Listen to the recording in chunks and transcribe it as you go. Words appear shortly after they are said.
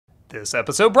This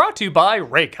episode brought to you by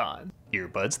Raycon,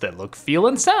 earbuds that look, feel,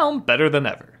 and sound better than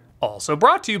ever. Also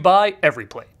brought to you by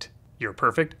EveryPlate, your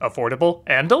perfect, affordable,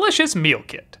 and delicious meal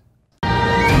kit.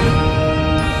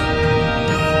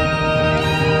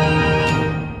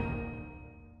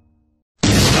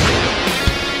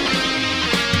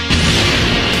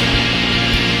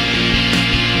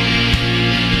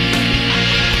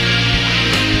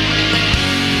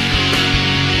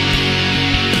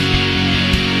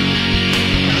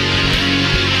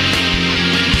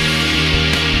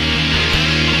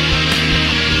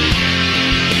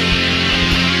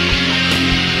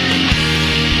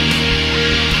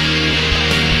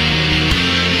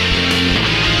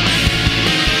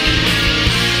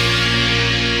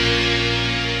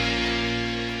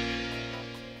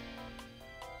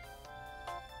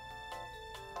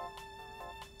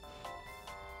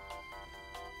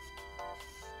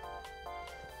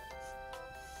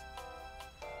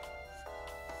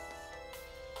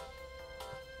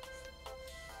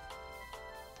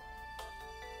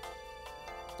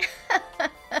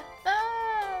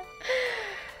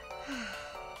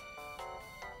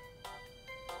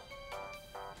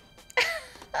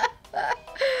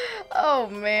 Oh,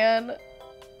 man.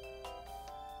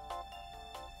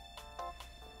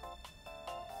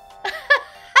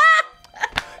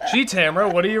 Gee, Tamara,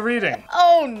 what are you reading?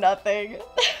 Oh, nothing.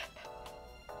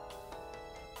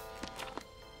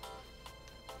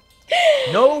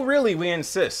 No, really, we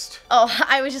insist. Oh,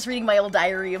 I was just reading my old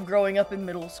diary of growing up in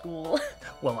middle school.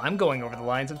 Well, I'm going over the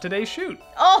lines of today's shoot.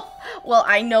 Oh, well,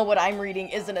 I know what I'm reading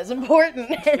isn't as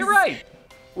important as... You're right.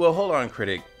 Well, hold on,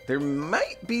 critic. There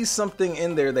might be something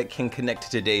in there that can connect to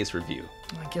today's review.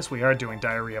 I guess we are doing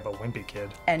Diary of a Wimpy Kid.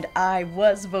 And I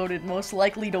was voted most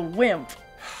likely to wimp.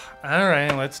 All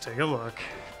right, let's take a look.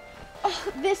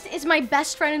 Oh, this is my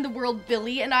best friend in the world,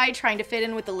 Billy, and I trying to fit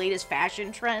in with the latest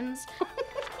fashion trends.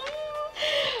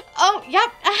 Oh,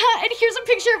 yep, and here's a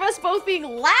picture of us both being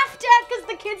laughed at because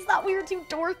the kids thought we were too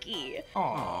dorky.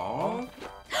 Aww.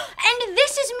 And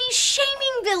this is me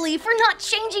shaming Billy for not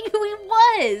changing who he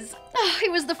was.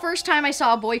 It was the first time I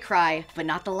saw a boy cry, but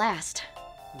not the last.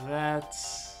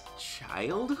 That's...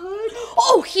 childhood?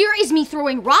 Oh, here is me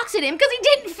throwing rocks at him because he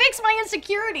didn't fix my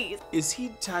insecurities. Is he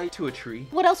tied to a tree?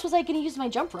 What else was I gonna use my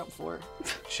jump rope for?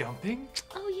 Jumping?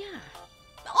 Oh, yeah.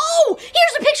 Oh,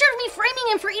 here's a picture of me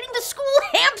framing him for eating the school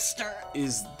hamster.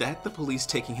 Is that the police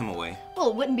taking him away?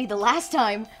 Well, it wouldn't be the last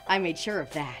time. I made sure of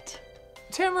that.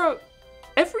 Tamara,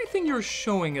 everything you're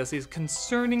showing us is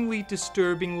concerningly,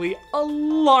 disturbingly,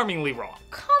 alarmingly wrong.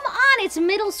 Come on, it's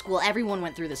middle school. Everyone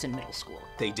went through this in middle school.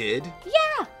 They did?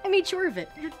 Yeah, I made sure of it.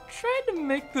 You're trying to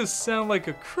make this sound like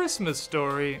a Christmas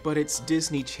story. But it's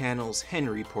Disney Channel's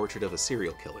Henry portrait of a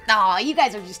serial killer. Aw, you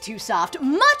guys are just too soft.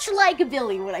 Much like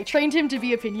Billy when I trained him to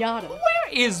be a piñata. Where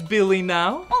is Billy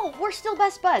now? Oh, we're still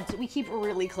best buds. We keep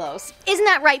really close. Isn't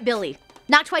that right, Billy?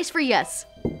 Not twice for yes.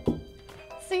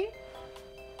 See?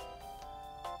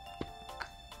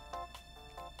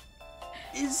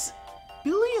 Is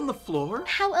Billy on the floor?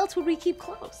 How else would we keep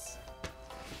close?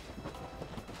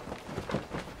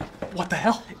 What the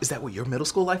hell? Is that what your middle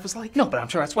school life was like? No, but I'm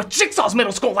sure that's what Jigsaw's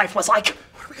middle school life was like.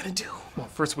 What are we gonna do? Well,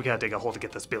 first we gotta dig a hole to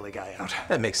get this Billy guy out.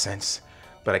 That makes sense.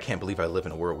 But I can't believe I live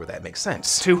in a world where that makes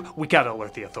sense. 2, we gotta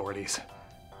alert the authorities.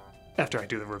 After I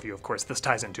do the review, of course, this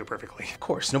ties in too perfectly. Of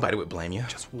course, nobody would blame you.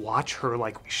 Just watch her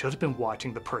like we should have been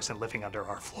watching the person living under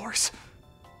our floors.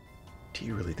 Do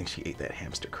you really think she ate that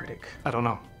hamster, critic? I don't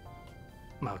know.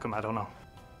 Malcolm, I don't know.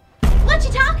 What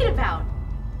you talking about?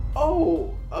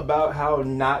 Oh, about how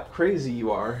not crazy you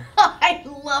are. I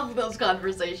love those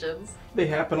conversations. They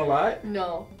happen a lot?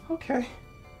 No. Okay.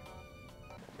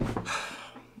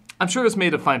 I'm sure it's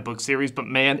made a fine book series, but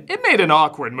man, it made an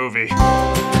awkward movie.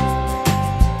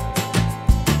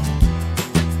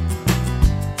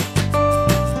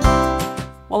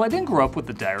 While I didn't grow up with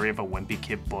the Diary of a Wimpy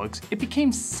Kid books, it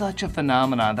became such a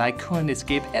phenomenon that I couldn't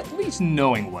escape at least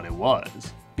knowing what it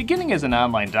was. Beginning as an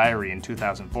online diary in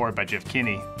 2004 by Jeff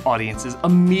Kinney, audiences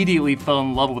immediately fell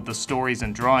in love with the stories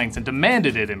and drawings and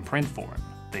demanded it in print form.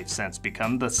 They've since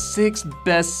become the 6th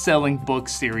best-selling book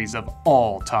series of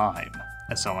all time.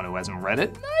 As someone who hasn't read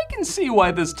it, I can see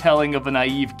why this telling of a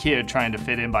naive kid trying to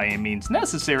fit in by any means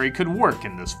necessary could work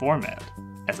in this format.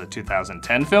 As a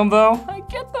 2010 film though, I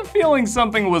get the feeling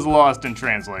something was lost in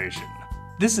translation.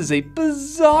 This is a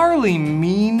bizarrely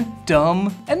mean,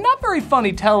 dumb, and not very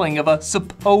funny telling of a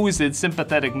supposed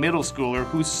sympathetic middle schooler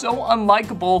who's so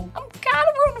unlikable, I'm kind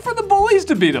of rooting for the bullies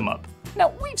to beat him up.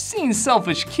 Now, we've seen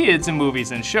selfish kids in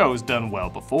movies and shows done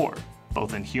well before,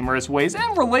 both in humorous ways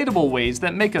and relatable ways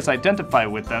that make us identify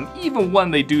with them even when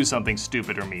they do something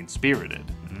stupid or mean-spirited.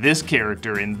 This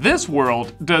character in this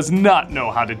world does not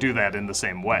know how to do that in the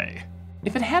same way.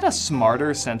 If it had a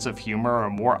smarter sense of humor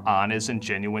or more honest and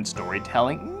genuine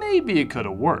storytelling, maybe it could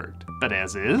have worked. But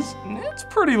as is, it's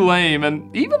pretty lame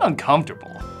and even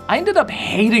uncomfortable. I ended up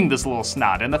hating this little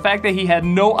snot and the fact that he had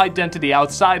no identity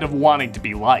outside of wanting to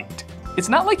be liked. It's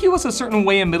not like he was a certain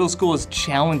way in middle school is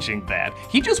challenging that.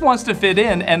 He just wants to fit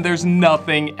in and there's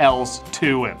nothing else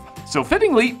to him. So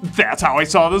fittingly, that's how I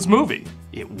saw this movie.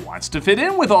 It wants to fit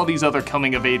in with all these other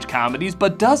coming-of-age comedies,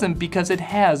 but doesn't because it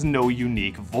has no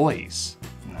unique voice.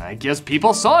 I guess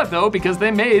people saw it though because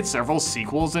they made several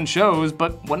sequels and shows,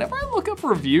 but whenever I look up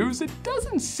reviews, it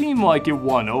doesn't seem like it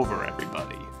won over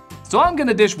everybody. So I'm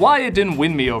gonna dish why it didn't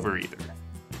win me over either.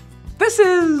 This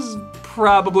is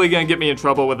probably gonna get me in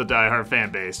trouble with the diehard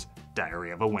fanbase,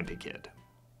 Diary of a Wimpy Kid.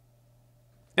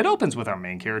 It opens with our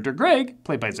main character, Greg,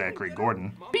 played by Zachary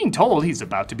Gordon, being told he's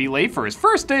about to be late for his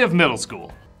first day of middle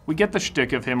school. We get the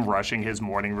shtick of him rushing his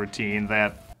morning routine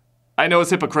that, I know it's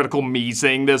hypocritical me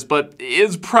saying this, but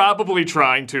is probably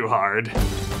trying too hard.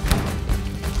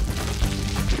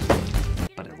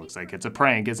 But it looks like it's a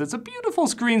prank as it's a beautiful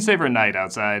screensaver night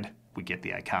outside. We get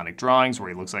the iconic drawings where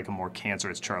he looks like a more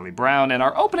cancerous Charlie Brown and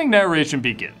our opening narration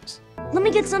begins. Let me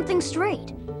get something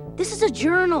straight. This is a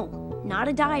journal, not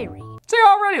a diary. So you're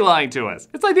already lying to us.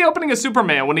 It's like the opening of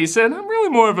Superman when he said, I'm really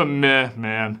more of a meh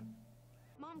man.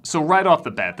 So right off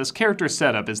the bat, this character's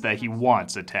setup is that he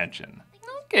wants attention.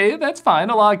 Okay, that's fine,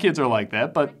 a lot of kids are like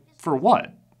that, but for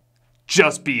what?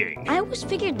 Just being. I always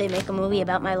figured they'd make a movie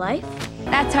about my life.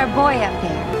 That's our boy up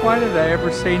there. Why did I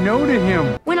ever say no to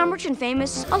him? When I'm rich and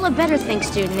famous, I'll have better things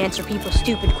to do than answer people's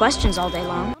stupid questions all day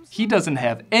long. He doesn't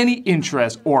have any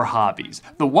interest or hobbies.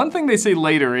 The one thing they say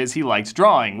later is he likes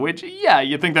drawing, which, yeah,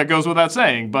 you'd think that goes without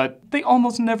saying, but they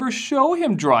almost never show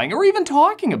him drawing or even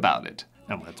talking about it.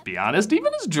 And let's be honest,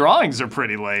 even his drawings are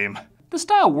pretty lame. The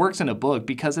style works in a book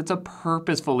because it's a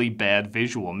purposefully bad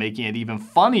visual, making it even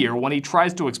funnier when he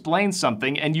tries to explain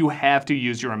something and you have to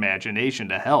use your imagination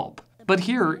to help. But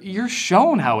here, you're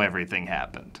shown how everything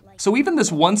happened. So even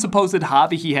this one supposed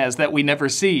hobby he has that we never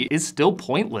see is still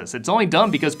pointless. It's only done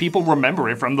because people remember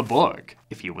it from the book.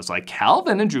 If he was like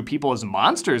Calvin and drew people as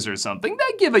monsters or something,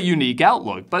 that'd give a unique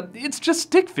outlook, but it's just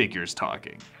stick figures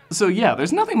talking. So yeah,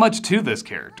 there's nothing much to this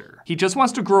character. He just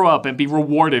wants to grow up and be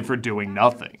rewarded for doing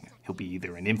nothing. He'll be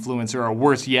either an influencer or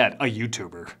worse yet, a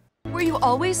YouTuber. Were you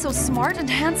always so smart and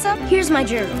handsome? Here's my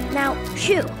journal. Now,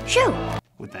 shoo, shoo.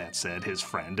 With that said, his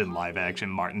friend in live-action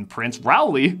Martin Prince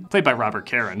Rowley, played by Robert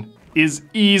Caron, is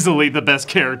easily the best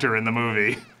character in the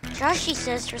movie. Joshie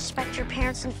says respect your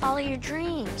parents and follow your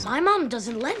dreams. My mom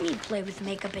doesn't let me play with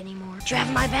makeup anymore. Do you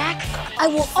have my back? I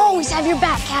will always have your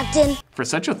back, Captain. For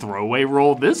such a throwaway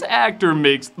role, this actor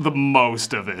makes the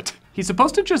most of it. He's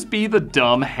supposed to just be the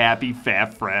dumb, happy,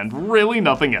 fat friend, really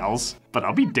nothing else. But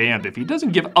I'll be damned if he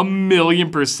doesn't give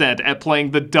 1,000,000% at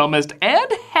playing the dumbest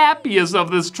and happiest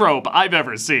of this trope I've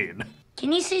ever seen.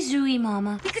 Can you say Zooey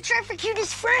Mama? We could try for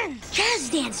cutest friends. Jazz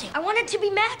dancing. I want it to be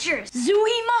matchers.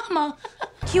 Zooey Mama.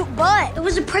 Cute butt. It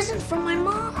was a present from my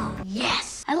mom.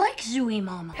 Yes, I like Zooey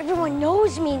Mama. Everyone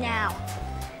knows me now.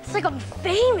 It's like I'm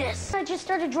famous. I just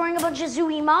started drawing a bunch of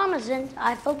Zooey Mamas and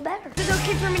I felt better. There's no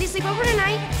kid for me to sleep over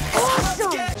tonight.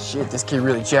 Awesome. Shit, this kid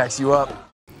really jacks you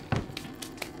up.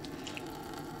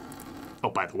 Oh,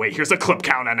 by the way, here's a clip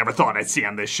count I never thought I'd see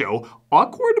on this show.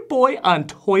 Awkward boy on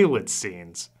toilet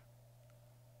scenes.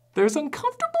 There's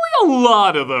uncomfortably a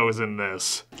lot of those in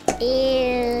this.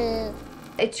 Ew.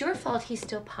 It's your fault he's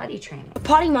still potty trained. A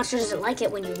potty monster doesn't like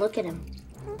it when you look at him.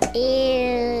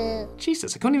 Ew.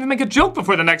 Jesus, I couldn't even make a joke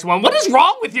before the next one. What is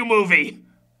wrong with you, movie?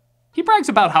 He brags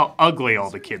about how ugly all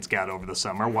the kids got over the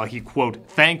summer while he, quote,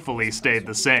 thankfully stayed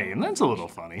the same. That's a little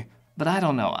funny. But I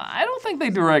don't know, I don't think they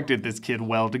directed this kid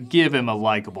well to give him a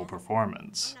likable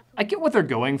performance. I get what they're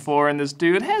going for, and this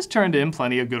dude has turned in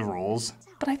plenty of good roles,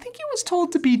 but I think he was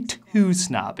told to be too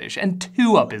snobbish and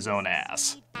too up his own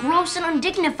ass. Gross and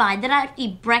undignified that I have to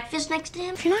eat breakfast next to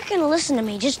him. If you're not gonna listen to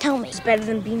me, just tell me. It's better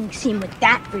than being seen with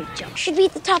that great junk. Should be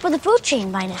at the top of the food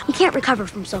chain by now. He can't recover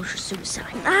from social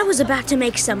suicide. I was about to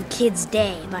make some kid's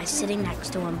day by sitting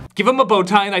next to him. Give him a bow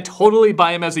tie and I totally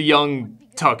buy him as a young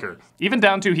Tucker. Even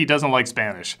down to he doesn't like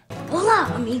Spanish.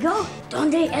 Hola, amigo.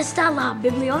 ¿Dónde está la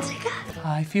biblioteca?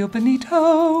 I feel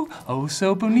bonito, oh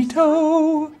so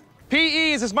bonito.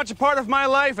 PE is as much a part of my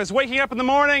life as waking up in the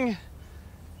morning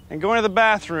and going to the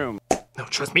bathroom. No,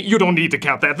 trust me, you don't need to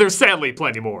count that. There's sadly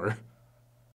plenty more.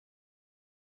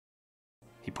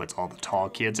 He puts all the tall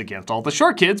kids against all the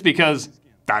short kids because,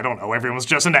 I don't know, everyone's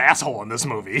just an asshole in this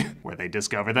movie. Where they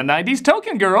discover the 90s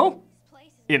token girl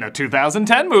in a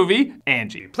 2010 movie,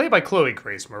 Angie, played by Chloë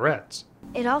Grace Moretz.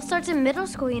 It all starts in middle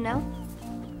school, you know.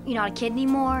 You're not a kid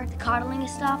anymore, the coddling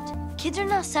has stopped. Kids are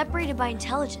now separated by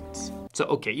intelligence. So,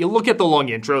 okay, you look at the long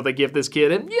intro they give this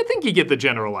kid, and you think you get the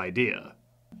general idea.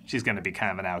 She's gonna be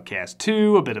kind of an outcast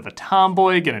too, a bit of a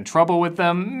tomboy, get in trouble with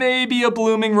them, maybe a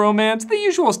blooming romance, the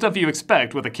usual stuff you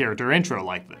expect with a character intro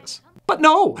like this. But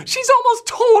no, she's almost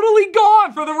totally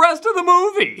gone for the rest of the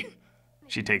movie.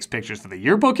 She takes pictures for the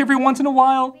yearbook every once in a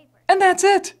while, and that's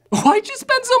it. Why'd you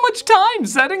spend so much time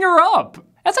setting her up?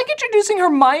 That's like introducing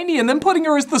Hermione and then putting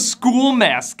her as the school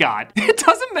mascot. It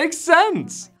doesn't make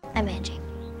sense. I'm Angie.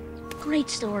 Great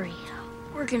story.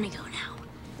 We're gonna go now.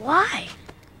 Why?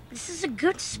 This is a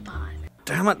good spot.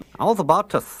 Damn it, I was about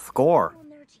to score.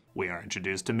 We are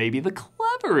introduced to maybe the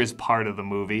cleverest part of the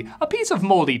movie, a piece of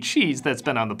moldy cheese that's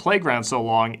been on the playground so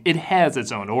long, it has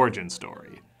its own origin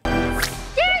story.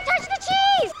 Didn't touch the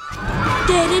cheese!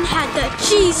 Didn't have the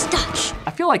cheese touch.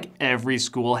 I feel like every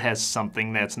school has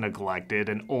something that's neglected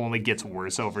and only gets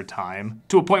worse over time,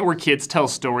 to a point where kids tell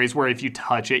stories where if you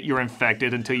touch it, you're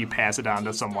infected until you pass it on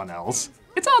to someone else.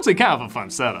 It's honestly kind of a fun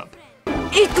setup.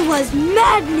 It was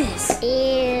madness!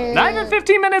 Ew. Not even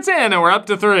 15 minutes in and we're up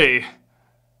to 3.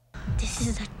 This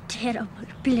is a terrible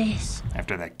place.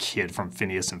 After that kid from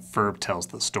Phineas and Ferb tells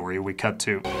the story, we cut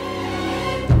to...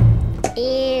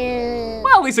 Ew.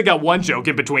 Well, at least I got one joke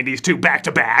in between these two back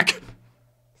to back.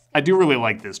 I do really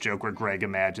like this joke where Greg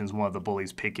imagines one of the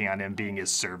bullies picking on him being his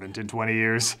servant in 20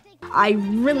 years. I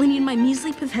really need my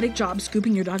measly, pathetic job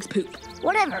scooping your dog's poop.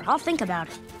 Whatever, I'll think about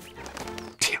it.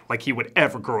 Like he would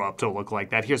ever grow up to look like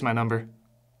that. Here's my number.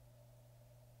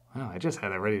 Wow, I just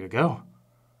had that ready to go.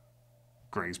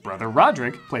 Greg's brother,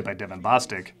 Rodrick, played by Devon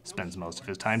Bostick, spends most of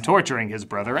his time torturing his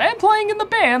brother and playing in the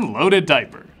band Loaded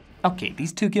Diaper. Okay,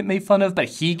 these two get made fun of, but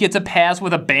he gets a pass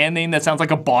with a band name that sounds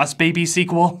like a Boss Baby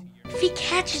sequel. If he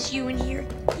catches you in here,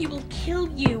 he will kill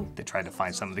you. They try to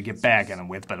find something to get back at him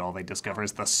with, but all they discover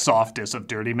is the softest of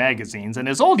dirty magazines and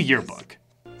his old yearbook.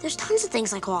 There's tons of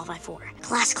things I qualify for.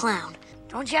 Class clown.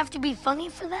 Don't you have to be funny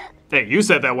for that? Hey, you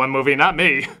said that one movie, not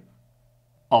me.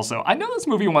 Also, I know this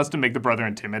movie wants to make the brother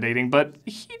intimidating, but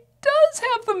he does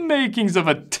have the makings of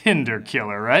a Tinder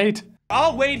killer, right?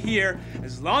 I'll wait here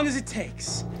as long as it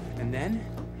takes. And then,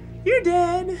 you're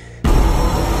dead.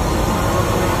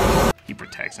 He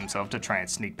protects himself to try and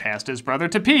sneak past his brother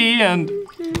to pee and...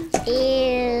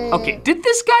 Ew. Okay, did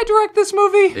this guy direct this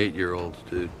movie? 8-year-olds,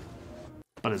 dude.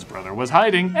 But his brother was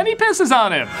hiding, and he pisses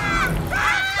on him.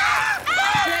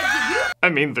 I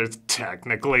mean, there's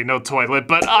technically no toilet,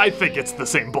 but I think it's the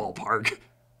same ballpark.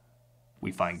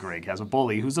 We find Greg has a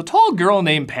bully who's a tall girl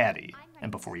named Patty.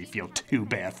 And before you feel too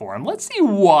bad for him, let's see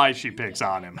why she picks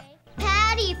on him.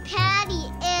 Patty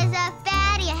is a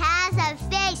fatty, has a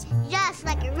face just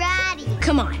like a ratty.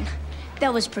 Come on,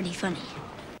 that was pretty funny.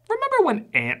 Remember when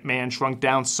Ant-Man shrunk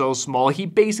down so small he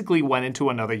basically went into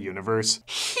another universe?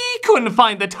 He couldn't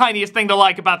find the tiniest thing to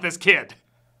like about this kid.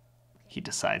 He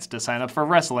decides to sign up for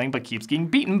wrestling, but keeps getting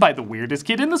beaten by the weirdest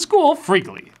kid in the school,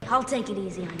 Freakley. I'll take it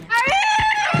easy on you.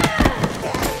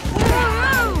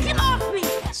 Get off me!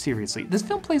 Seriously, this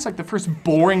film plays like the first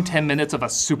boring 10 minutes of a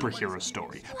superhero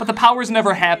story, but the powers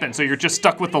never happen, so you're just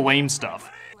stuck with the lame stuff.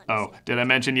 Oh, did I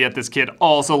mention yet this kid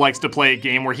also likes to play a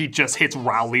game where he just hits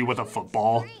Rowley with a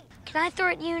football? Can I throw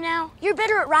at you now? You're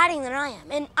better at riding than I am,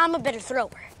 and I'm a better thrower.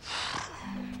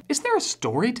 Is there a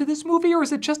story to this movie, or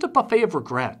is it just a buffet of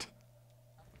regret?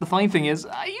 The funny thing is,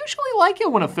 I usually like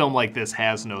it when a film like this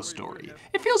has no story.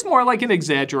 It feels more like an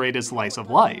exaggerated slice of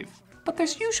life. But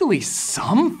there's usually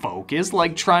some focus,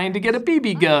 like trying to get a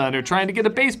BB gun or trying to get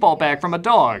a baseball bat from a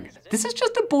dog. This is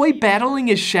just a boy battling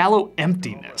his shallow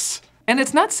emptiness. And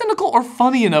it's not cynical or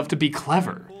funny enough to be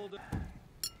clever.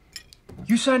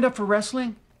 You signed up for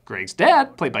wrestling? Greg's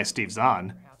dad, played by Steve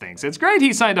Zahn, thinks it's great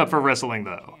he signed up for wrestling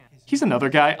though. He's another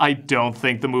guy I don't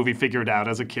think the movie figured out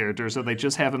as a character, so they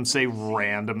just have him say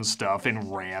random stuff in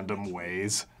random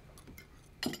ways.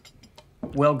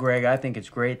 Well, Greg, I think it's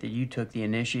great that you took the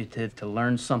initiative to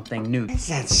learn something new. What's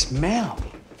that smell?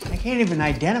 I can't even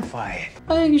identify it.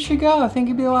 I think you should go. I think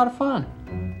it'd be a lot of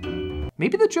fun.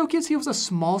 Maybe the joke is he was a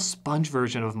small sponge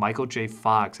version of Michael J.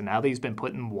 Fox, and now that he's been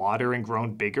put in water and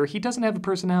grown bigger, he doesn't have a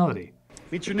personality.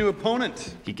 Meet your new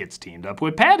opponent. He gets teamed up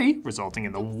with Patty, resulting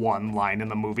in the one line in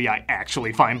the movie I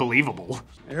actually find believable.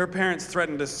 Her parents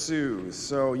threatened to sue,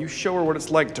 so you show her what it's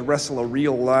like to wrestle a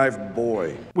real live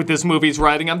boy. With this movie's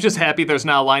writing, I'm just happy there's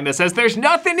not a line that says, "There's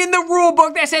nothing in the rule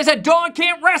book that says a dog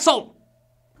can't wrestle!"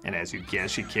 And as you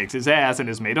guess, she kicks his ass and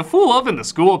is made a fool of in the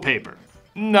school paper.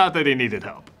 Not that he needed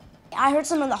help. I heard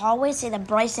someone in the hallway say that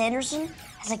Bryce Anderson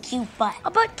has a cute butt.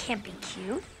 A butt can't be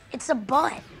cute. It's a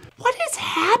butt. What is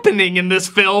happening in this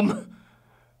film?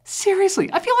 Seriously,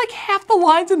 I feel like half the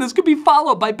lines in this could be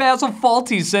followed by Basil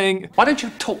Fawlty saying, "Why don't you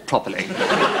talk properly?"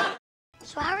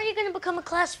 So how are you gonna become a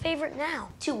class favorite now?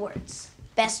 2 words.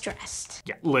 Best dressed.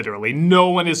 Yeah, literally, no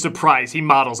one is surprised he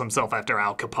models himself after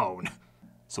Al Capone.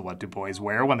 So what do boys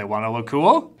wear when they want to look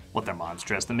cool? What their moms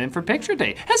dress them in for picture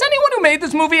day. Has anyone who made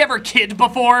this movie ever kid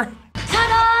before?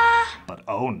 Ta-da! But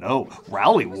oh no,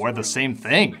 Rowley wore the same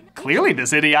thing. Clearly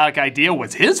this idiotic idea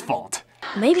was his fault.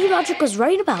 Maybe Rodrick was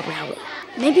right about Rowley.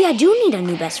 Maybe I do need a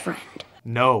new best friend.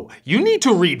 No, you need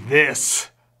to read this.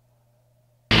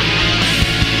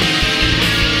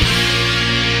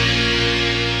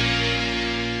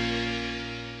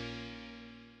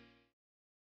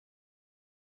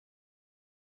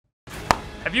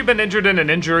 Have you been injured in an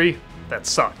injury? That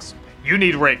sucks. You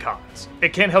need Raycons.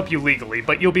 It can't help you legally,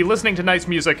 but you'll be listening to nice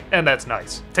music, and that's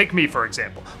nice. Take me, for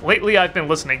example. Lately, I've been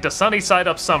listening to Sunny Side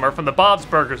Up Summer from the Bob's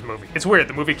Burgers movie. It's weird,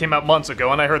 the movie came out months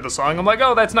ago, and I heard the song, I'm like,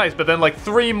 oh, that's nice, but then like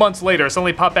 3 months later, it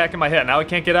suddenly popped back in my head. Now I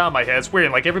can't get out of my head. It's weird,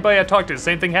 and like everybody I talk to, the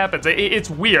same thing happens. It's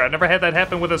weird, I've never had that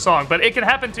happen with a song, but it can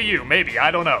happen to you, maybe,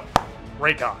 I don't know.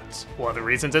 Raycons. One of the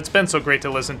reasons it's been so great to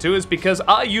listen to is because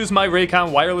I use my Raycon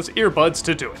wireless earbuds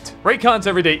to do it. Raycon's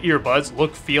everyday earbuds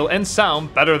look, feel, and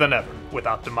sound better than ever. With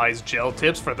optimized gel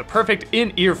tips for the perfect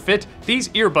in-ear fit, these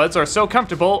earbuds are so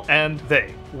comfortable and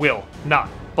they will not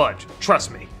budge. Trust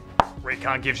me.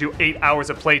 Raycon gives you 8 hours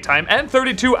of playtime and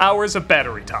 32 hours of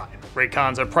battery time.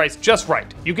 Raycons are priced just right.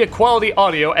 You get quality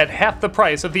audio at half the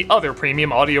price of the other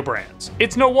premium audio brands.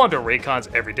 It's no wonder Raycon's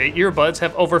everyday earbuds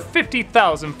have over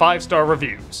 50,000 5-star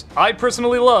reviews. I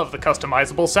personally love the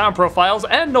customizable sound profiles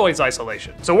and noise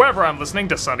isolation. So wherever I'm listening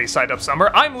to Sunny Side Up Summer,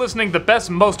 I'm listening the best,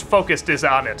 most focused is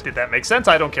on it. Did that make sense?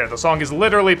 I don't care. The song is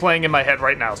literally playing in my head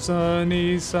right now.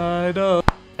 Sunny Side Up.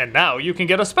 And now you can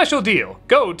get a special deal.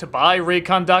 Go to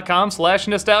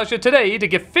buyraycon.com/nostalgia today to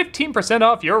get 15%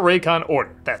 off your Raycon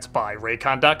order. That's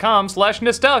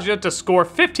buyraycon.com/nostalgia to score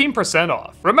 15%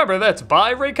 off. Remember, that's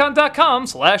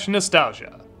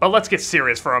buyraycon.com/nostalgia. But let's get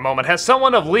serious for a moment. Has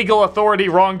someone of legal authority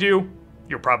wronged you?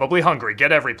 You're probably hungry.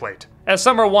 Get every plate. As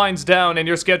summer winds down and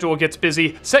your schedule gets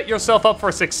busy, set yourself up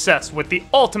for success with the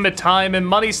ultimate time and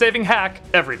money-saving hack,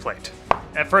 every plate.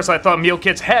 At first I thought meal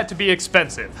kits had to be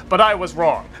expensive, but I was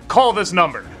wrong. Call this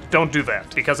number. Don't do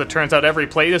that, because it turns out every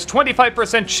plate is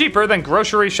 25% cheaper than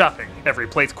grocery shopping. Every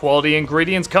plate's quality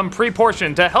ingredients come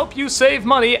pre-portioned to help you save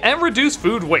money and reduce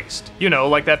food waste. You know,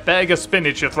 like that bag of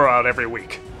spinach you throw out every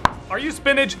week. Are you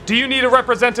spinach? Do you need a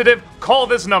representative? Call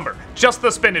this number. Just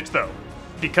the spinach though.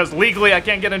 Because legally I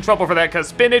can't get in trouble for that because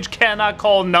spinach cannot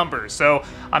call numbers, so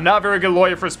I'm not a very good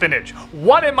lawyer for spinach.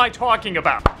 What am I talking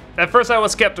about? At first I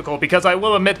was skeptical because I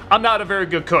will admit I'm not a very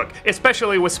good cook,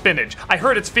 especially with spinach. I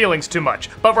hurt its feelings too much.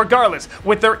 But regardless,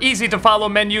 with their easy to follow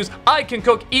menus, I can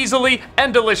cook easily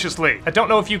and deliciously. I don't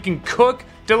know if you can cook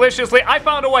deliciously. I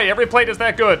found a way. Every plate is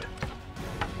that good.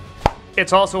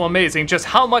 It's also amazing just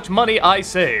how much money I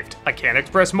saved. I can't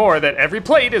express more that every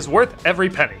plate is worth every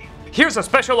penny. Here's a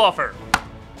special offer.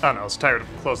 Oh no, I was tired of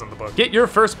closing the book. Get your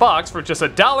first box for just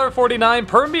 $1.49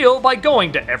 per meal by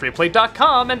going to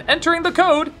everyplate.com and entering the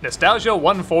code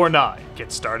Nostalgia149.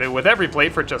 Get started with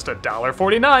EveryPlate for just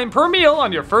 $1.49 per meal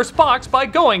on your first box by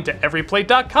going to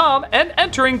everyplate.com and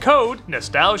entering code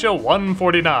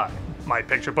Nostalgia149. My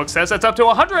picture book says it's up to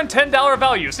 $110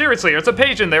 value. Seriously, there's a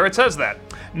page in there, it says that.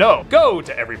 No, go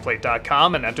to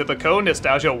everyplate.com and enter the code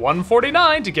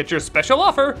Nostalgia149 to get your special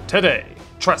offer today.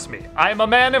 Trust me, I am a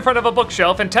man in front of a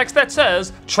bookshelf and text that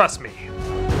says, trust me.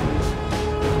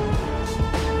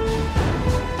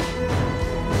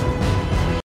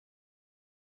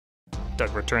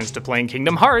 Doug returns to playing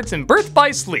Kingdom Hearts and Birth by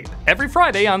Sleep every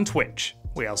Friday on Twitch.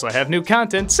 We also have new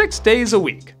content 6 days a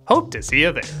week. Hope to see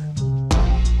you there.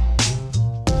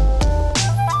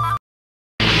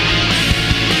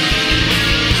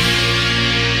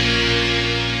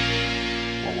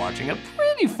 A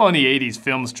pretty funny 80s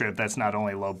film strip that's not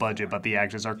only low budget, but the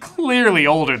actors are clearly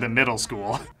older than middle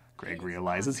school. Greg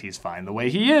realizes he's fine the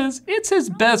way he is. It's his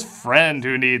best friend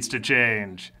who needs to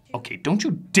change. Okay, don't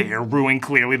you dare ruin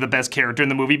clearly the best character in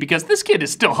the movie because this kid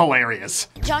is still hilarious.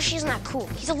 Josh is not cool.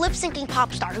 He's a lip-syncing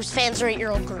pop star whose fans are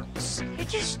 8-year-old girls. You're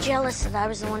just jealous that I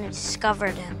was the one who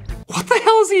discovered him. What the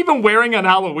hell is he even wearing on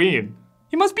Halloween?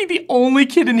 He must be the only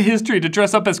kid in history to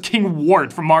dress up as King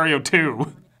Wart from Mario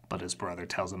 2. But his brother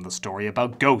tells him the story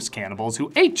about ghost cannibals who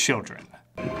ate children.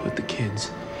 We put the kids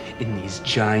in these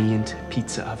giant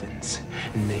pizza ovens,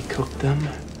 and they cooked them,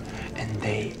 and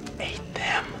they ate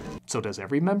them. So does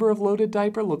every member of Loaded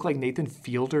Diaper look like Nathan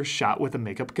Fielder shot with a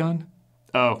makeup gun?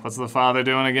 Oh, what's the father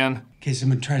doing again? In case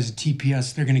someone tries to TP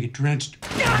us, they're gonna get drenched.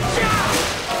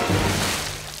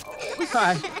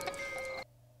 Gotcha!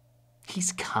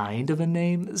 He's kind of a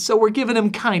name, so we're giving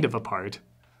him kind of a part.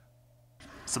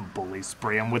 Some bullies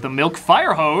spray him with a milk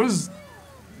fire hose.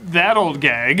 That old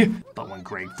gag. But when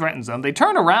Greg threatens them, they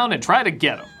turn around and try to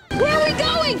get him. Where are we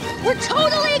going? We're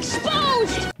totally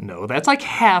exposed! No, that's like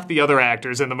half the other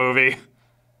actors in the movie.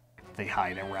 They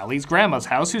hide in Rowley's grandma's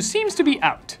house, who seems to be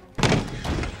out.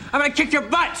 I'm gonna kick your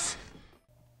butts!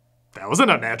 That was an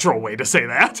unnatural way to say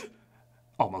that.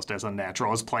 Almost as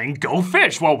unnatural as playing Go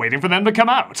Fish while waiting for them to come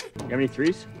out. You have any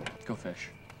threes? Go fish.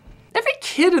 Every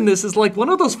kid in this is like one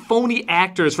of those phony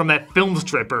actors from that film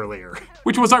strip earlier,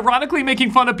 which was ironically making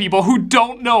fun of people who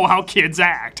don't know how kids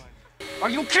act.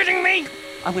 Are you kidding me?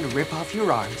 I'm gonna rip off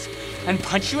your arms and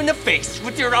punch you in the face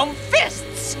with your own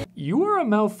fists! You are a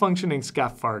malfunctioning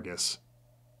Scott Fargus.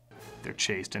 They're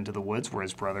chased into the woods where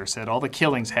his brother said all the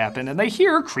killings happened, and they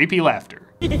hear creepy laughter.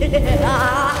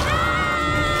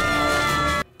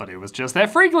 But it was just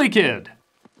that Freakley kid.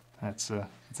 It's a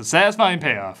satisfying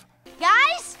payoff.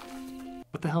 Guys?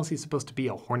 What the hell is he supposed to be,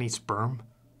 a horny sperm?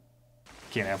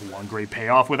 Can't have one great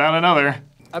payoff without another.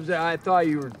 I thought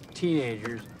you were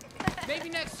teenagers. Maybe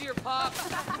next year, Pop.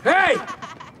 Hey!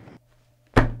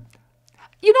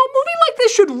 You know, a movie like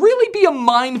this should really be a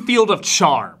minefield of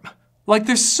charm. Like,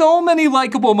 there's so many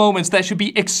likable moments that should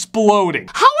be exploding.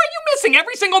 How are you missing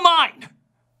every single mine?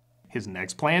 His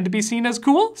next plan to be seen as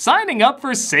cool? Signing up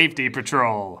for Safety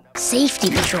Patrol. Safety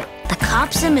Patrol, the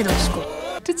cops in middle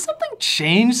school. Did something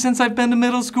change since I've been to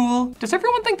middle school? Does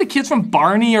everyone think the kids from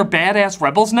Barney are badass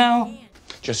rebels now?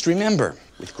 Just remember,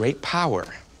 with great power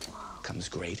comes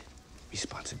great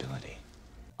responsibility.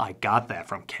 I got that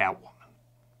from Catwoman.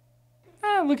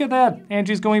 Look at that.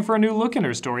 Angie's going for a new look in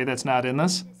her story that's not in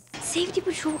this. Safety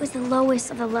Patrol is the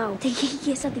lowest of the low. The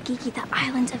geekiest of the geeky, the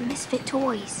islands of misfit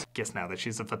toys. Guess now that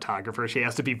she's a photographer, she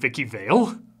has to be Vicky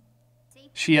Vale?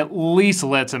 She at least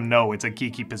lets him know it's a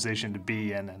geeky position to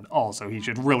be in, and also he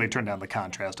should really turn down the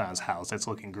contrast on his house that's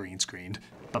looking green screened.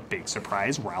 But big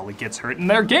surprise, Rowley gets hurt in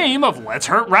their game of Let's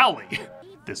Hurt Rowley.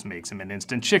 This makes him an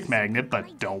instant chick magnet,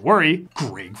 but don't worry,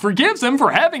 Greg forgives him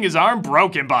for having his arm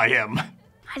broken by him.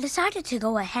 I decided to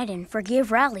go ahead and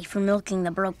forgive Rowley for milking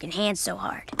the broken hand so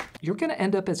hard. You're gonna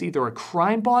end up as either a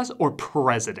crime boss or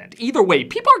president. Either way,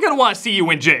 people are gonna want to see you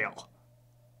in jail.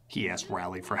 He asks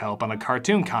Rowley for help on a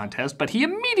cartoon contest, but he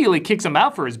immediately kicks him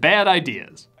out for his bad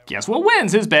ideas. Guess what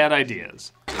wins his bad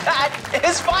ideas? That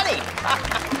is funny!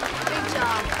 Good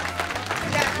job.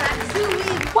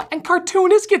 What, and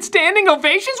cartoonists get standing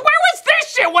ovations? Where was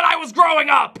this shit when I was growing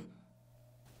up?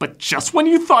 But just when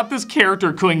you thought this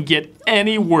character couldn't get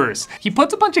any worse, he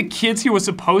puts a bunch of kids he was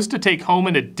supposed to take home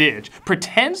in a ditch,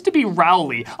 pretends to be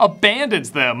Rowley,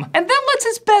 abandons them, and then lets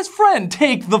his best friend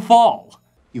take the fall.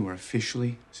 You are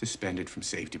officially suspended from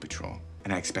Safety Patrol,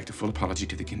 and I expect a full apology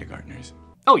to the kindergartners.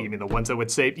 Oh, you mean the ones that would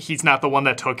say, he's not the one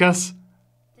that took us?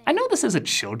 I know this is a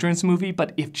children's movie,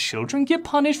 but if children get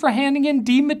punished for handing in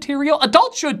D material,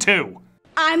 adults should too.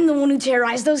 I'm the one who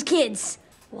terrorized those kids.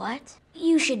 What?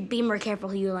 You should be more careful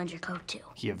who you lend your coat to.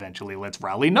 He eventually lets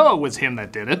Rowley know it was him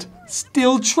that did it,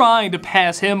 still trying to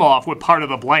pass him off with part of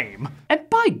the blame. And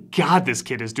by God, this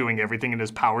kid is doing everything in his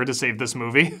power to save this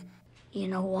movie. You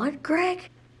know what, Greg?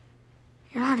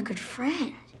 You're not a good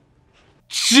friend.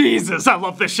 Jesus, I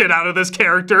love the shit out of this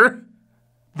character.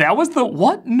 That was the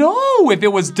what? No, if it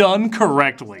was done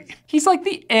correctly. He's like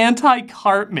the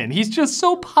anti-Cartman. He's just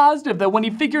so positive that when he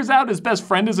figures out his best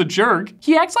friend is a jerk,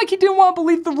 he acts like he didn't want to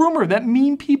believe the rumor that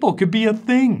mean people could be a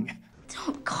thing.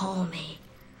 Don't call me.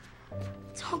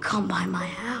 Don't come by my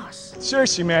house.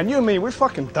 Seriously, man, you and me, we're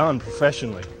fucking done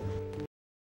professionally.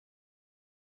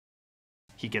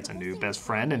 He gets a new best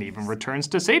friend and even returns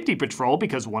to Safety Patrol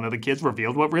because one of the kids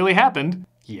revealed what really happened.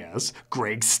 Yes,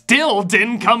 Greg still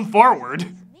didn't come forward,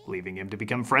 leaving him to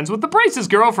become friends with the Braces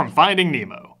girl from Finding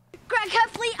Nemo. Greg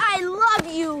Heffley, I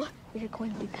love you. We're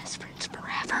going to be best friends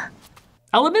forever.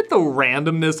 I'll admit the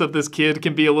randomness of this kid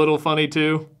can be a little funny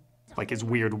too. Like his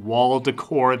weird wall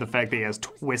decor, the fact that he has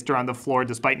Twister on the floor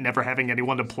despite never having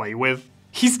anyone to play with.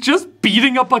 He's just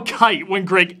beating up a kite when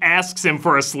Greg asks him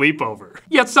for a sleepover.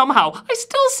 Yet somehow, I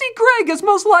still see Greg as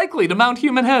most likely to mount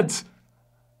human heads.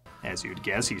 As you'd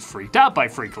guess, he's freaked out by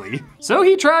Freakley, so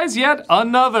he tries yet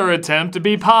another attempt to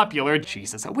be popular.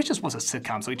 Jesus, I wish this was a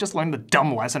sitcom so he just learned the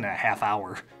dumb lesson in a half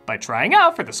hour. By trying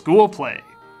out for the school play.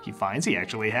 He finds he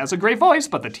actually has a great voice,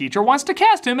 but the teacher wants to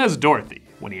cast him as Dorothy.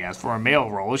 When he asks for a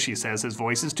male role, she says his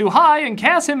voice is too high and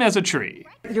casts him as a tree.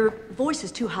 Your voice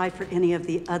is too high for any of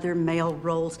the other male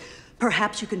roles.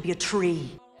 Perhaps you can be a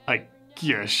tree. I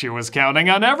guess she was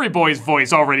counting on every boy's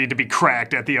voice already to be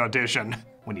cracked at the audition.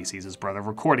 When he sees his brother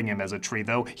recording him as a tree,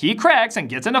 though, he cracks and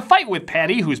gets in a fight with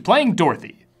Patty, who's playing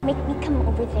Dorothy. Make me come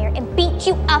over there and beat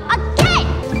you up again!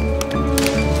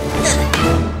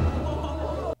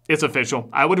 It's official.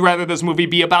 I would rather this movie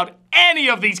be about any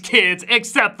of these kids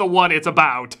except the one it's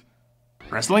about.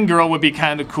 Wrestling Girl would be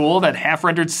kinda cool, that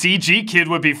half-rendered CG kid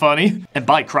would be funny. And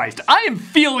by Christ, I am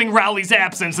feeling Rowley's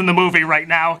absence in the movie right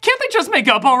now. Can't they just make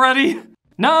up already?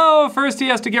 No, first he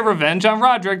has to get revenge on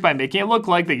Rodrick by making it look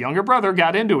like the younger brother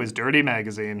got into his dirty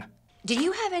magazine. Do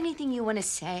you have anything you want to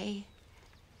say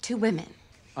to women?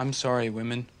 I'm sorry,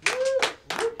 women.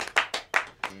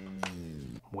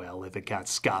 Well, if it got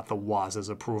Scott the Waz's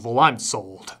approval, I'm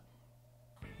sold.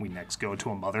 We next go to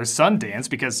a mother-son dance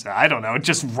because, I don't know,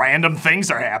 just random things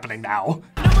are happening now.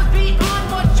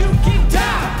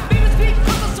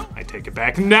 I take it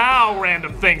back, now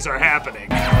random things are happening.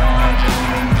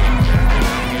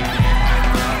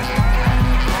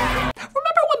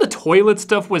 Remember when the toilet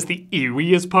stuff was the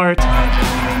eeriest part?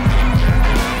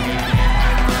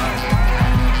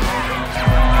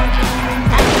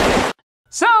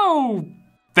 So,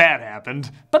 that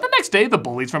happened. But the next day, the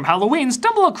bullies from Halloween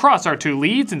stumble across our two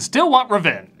leads and still want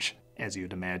revenge. As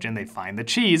you'd imagine, they find the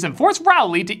cheese and force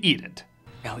Rowley to eat it.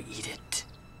 Now eat it.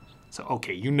 So,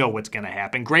 okay, you know what's gonna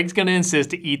happen. Greg's gonna insist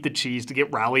to eat the cheese to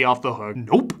get Rowley off the hook.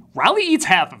 Nope, Rowley eats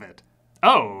half of it.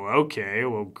 Oh, okay,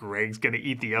 well, Greg's gonna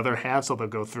eat the other half so they'll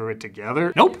go through it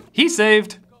together. Nope, he's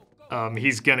saved.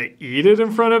 He's gonna eat it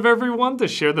in front of everyone to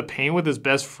share the pain with his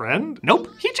best friend? Nope,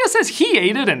 he just says he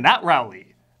ate it and not Rowley.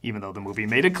 Even though the movie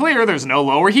made it clear there's no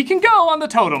lower he can go on the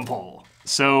totem pole.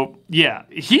 So, yeah,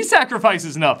 he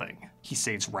sacrifices nothing. He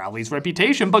saves Rowley's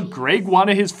reputation, but Greg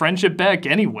wanted his friendship back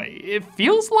anyway. It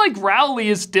feels like Rowley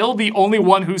is still the only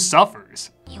one who suffers.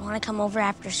 You want to come over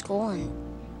after school and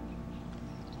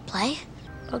play?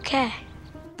 Okay.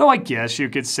 Though I guess you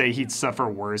could say he'd suffer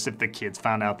worse if the kids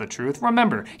found out the truth.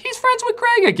 Remember, he's friends with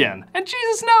Greg again, and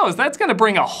Jesus knows that's gonna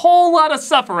bring a whole lot of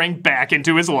suffering back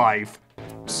into his life.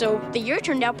 So the year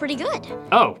turned out pretty good.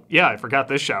 Oh, yeah, I forgot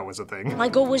this shot was a thing. My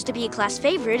goal was to be a class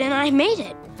favorite, and I made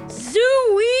it.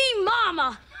 Zooey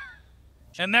Mama!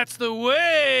 And that's the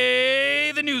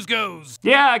way the news goes.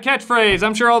 Yeah, catchphrase.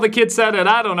 I'm sure all the kids said it.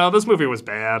 I don't know, this movie was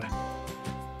bad.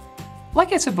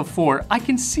 Like I said before, I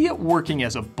can see it working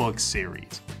as a book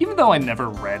series. Even though I never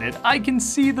read it, I can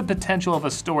see the potential of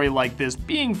a story like this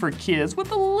being for kids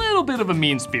with a little bit of a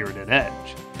mean-spirited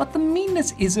edge. But the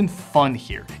meanness isn't fun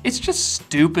here. It's just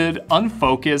stupid,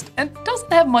 unfocused, and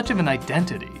doesn't have much of an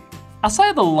identity. Outside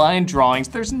of the line drawings,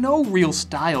 there's no real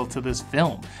style to this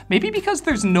film. Maybe because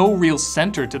there's no real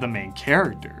center to the main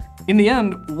character. In the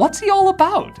end, what's he all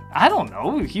about? I don't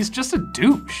know, he's just a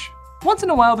douche. Once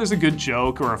in a while there's a good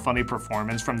joke or a funny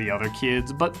performance from the other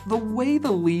kids, but the way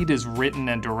the lead is written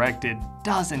and directed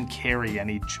doesn't carry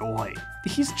any joy.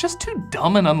 He's just too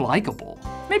dumb and unlikable.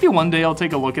 Maybe one day I'll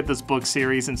take a look at this book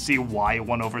series and see why it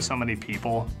won over so many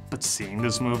people, but seeing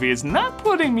this movie is not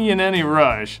putting me in any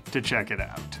rush to check it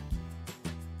out.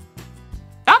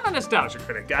 I'm a Nostalgia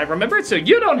Critic guy, remember? So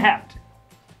you don't have to.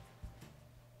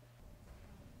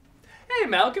 Hey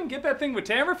Malcolm, get that thing with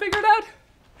Tamara figured out?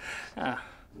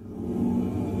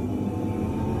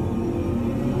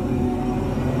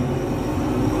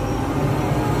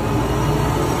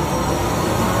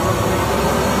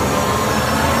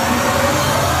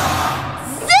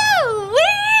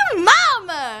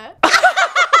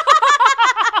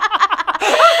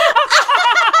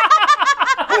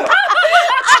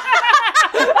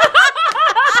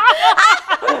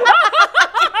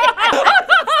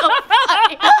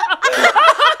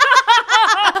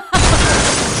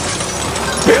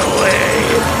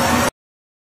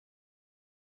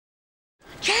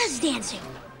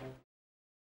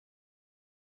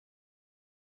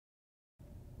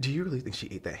 Do you really think she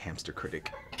ate that hamster,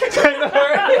 Critic? That's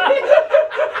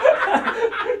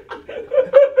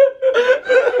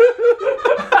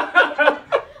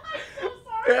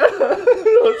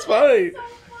funny.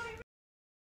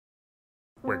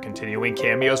 We're continuing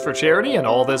cameos for charity, and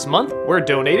all this month, we're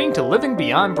donating to Living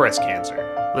Beyond Breast Cancer.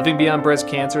 Living Beyond Breast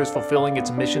Cancer is fulfilling its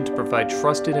mission to provide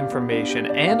trusted information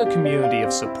and a community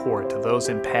of support to those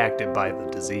impacted by the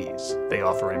disease. They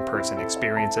offer in-person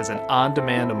experiences and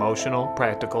on-demand emotional,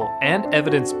 practical, and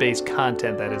evidence-based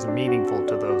content that is meaningful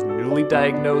to those newly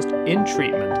diagnosed, in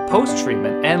treatment,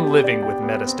 post-treatment, and living with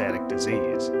metastatic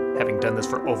disease. Having done this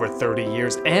for over 30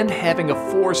 years and having a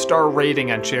 4-star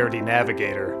rating on Charity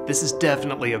Navigator, this is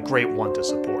definitely a great one to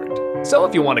support. So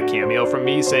if you want a cameo from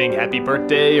me saying happy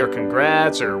birthday or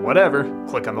congrats or whatever,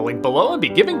 click on the link below and be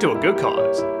giving to a good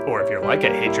cause. Or if you're like, I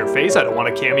hate your face, I don't want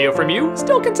a cameo from you,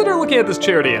 still consider looking at this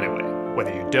charity anyway.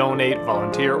 Whether you donate,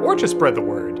 volunteer, or just spread the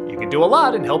word, you can do a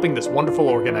lot in helping this wonderful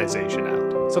organization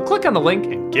out. So click on the link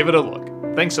and give it a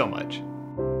look. Thanks so much.